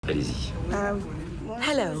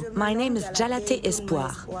Hello, my name is Jalate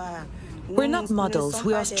Espoir. We're not models,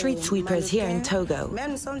 we are street sweepers here in Togo.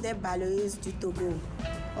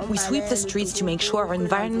 We sweep the streets to make sure our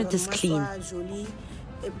environment is clean,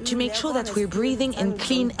 to make sure that we're breathing in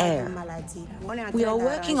clean air. We are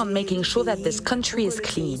working on making sure that this country is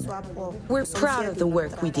clean. We're proud of the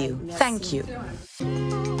work we do. Thank you.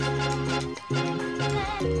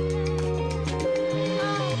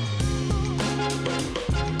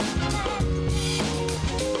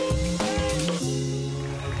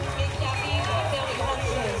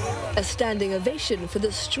 A standing ovation for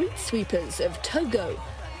the street sweepers of Togo.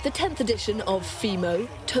 The 10th edition of FIMO,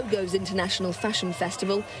 Togo's International Fashion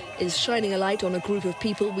Festival, is shining a light on a group of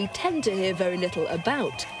people we tend to hear very little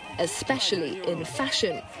about, especially in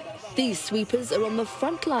fashion. These sweepers are on the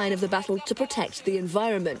front line of the battle to protect the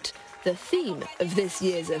environment, the theme of this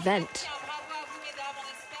year's event.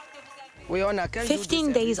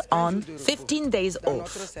 15 days on, 15 days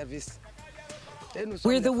off.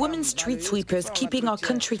 We're the women street sweepers keeping our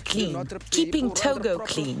country clean, keeping Togo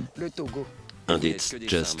clean. And it's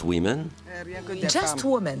just women? Just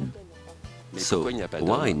women. So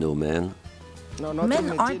why no men?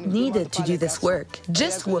 Men aren't needed to do this work,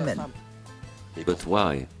 just women. But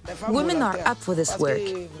why? Women are up for this work,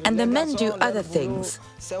 and the men do other things.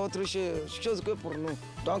 The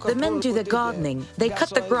men do the gardening, they cut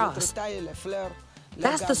the grass.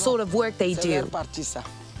 That's the sort of work they do.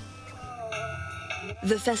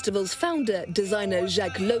 The festival's founder, designer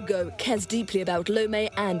Jacques Logo, cares deeply about Lomé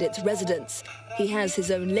and its residents. He has his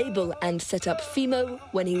own label and set up FIMO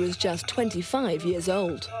when he was just 25 years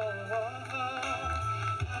old.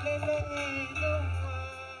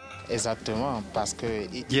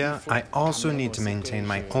 Yeah, I also need to maintain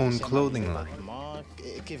my own clothing line.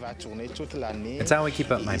 It's how I keep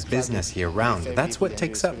up my business year-round. That's what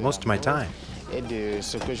takes up most of my time. Over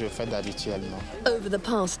the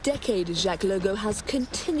past decade, Jacques Logo has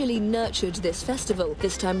continually nurtured this festival.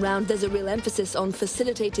 This time round, there's a real emphasis on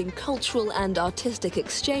facilitating cultural and artistic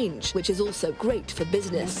exchange, which is also great for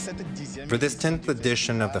business. For this 10th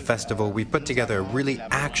edition of the festival, we put together a really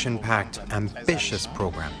action-packed, ambitious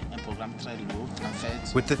program.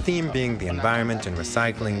 With the theme being the environment and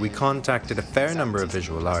recycling, we contacted a fair number of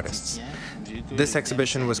visual artists. This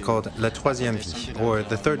exhibition was called La Troisième Vie, or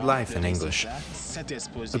The Third Life in English.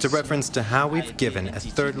 It's a reference to how we've given a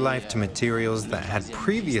third life to materials that had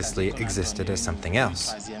previously existed as something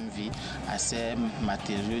else.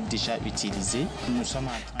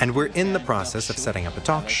 And we're in the process of setting up a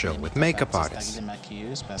talk show with makeup artists.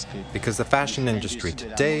 Because the fashion industry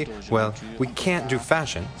today, well, we can't do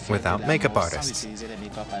fashion without makeup artists.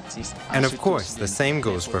 And of course, the same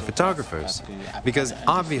goes for photographers. Because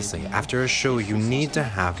obviously, after a show, you need to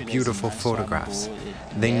have beautiful photographs.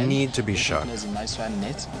 They need to be shot.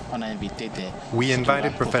 We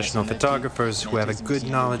invited professional photographers who have a good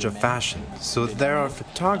knowledge of fashion, so there are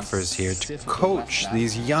photographers here to coach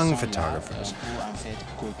these young photographers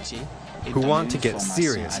who want to get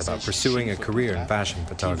serious about pursuing a career in fashion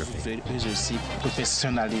photography.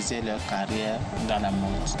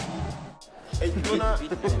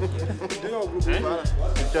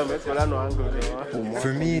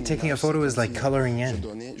 For me, taking a photo is like coloring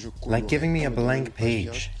in, like giving me a blank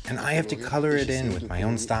page, and I have to color it in with my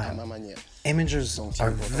own style. Images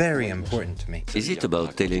are very important to me. Is it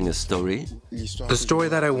about telling a story? The story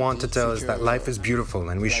that I want to tell is that life is beautiful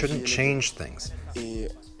and we shouldn't change things.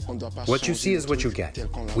 What you see is what you get.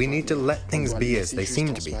 We need to let things be as they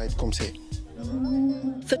seem to be.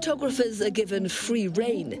 Photographers are given free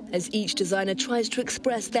rein as each designer tries to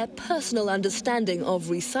express their personal understanding of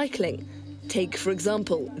recycling. Take, for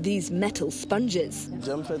example, these metal sponges.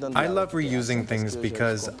 I love reusing things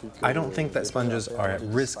because I don't think that sponges are at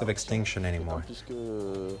risk of extinction anymore.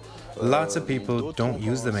 Lots of people don't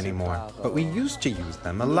use them anymore, but we used to use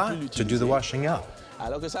them a lot to do the washing up.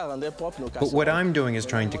 But what I'm doing is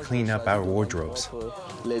trying to clean up our wardrobes.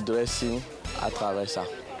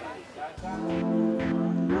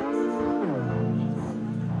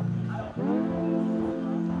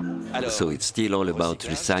 So it's still all about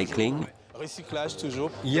recycling?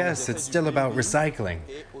 Yes, it's still about recycling.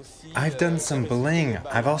 I've done some bling.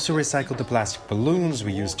 I've also recycled the plastic balloons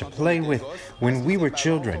we used to play with when we were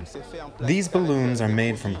children. These balloons are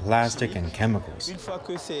made from plastic and chemicals.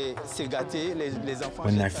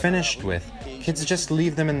 When they're finished with, kids just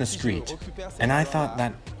leave them in the street. And I thought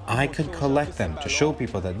that I could collect them to show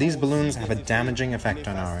people that these balloons have a damaging effect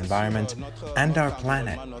on our environment and our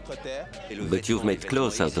planet. But you've made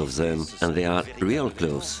clothes out of them, and they are real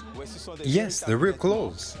clothes. Yes, the real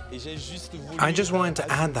clothes. I just wanted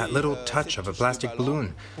to add that little touch of a plastic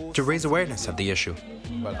balloon to raise awareness of the issue.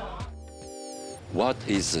 What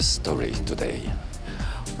is the story today?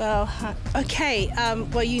 Well, okay.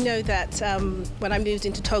 Well, you know that when I moved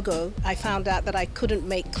into Togo, I found out that I couldn't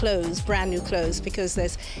make clothes, brand new clothes, because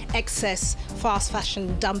there's excess fast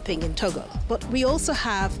fashion dumping in Togo. But we also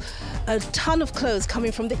have a ton of clothes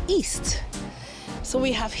coming from the east. So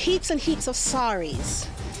we have heaps and heaps of saris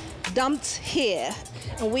dumped here,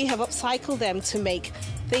 and we have upcycled them to make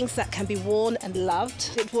things that can be worn and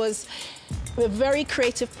loved. It was a very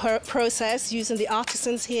creative process, using the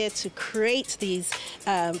artisans here to create these,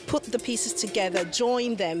 put the pieces together,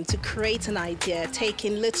 join them to create an idea,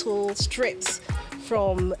 taking little strips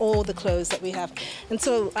from all the clothes that we have. And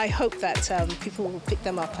so I hope that people will pick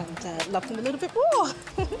them up and love them a little bit more.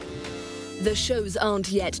 The shows aren't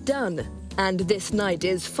yet done, and this night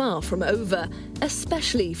is far from over,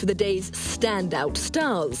 especially for the day's standout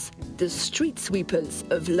stars, the street sweepers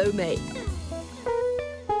of Lomé.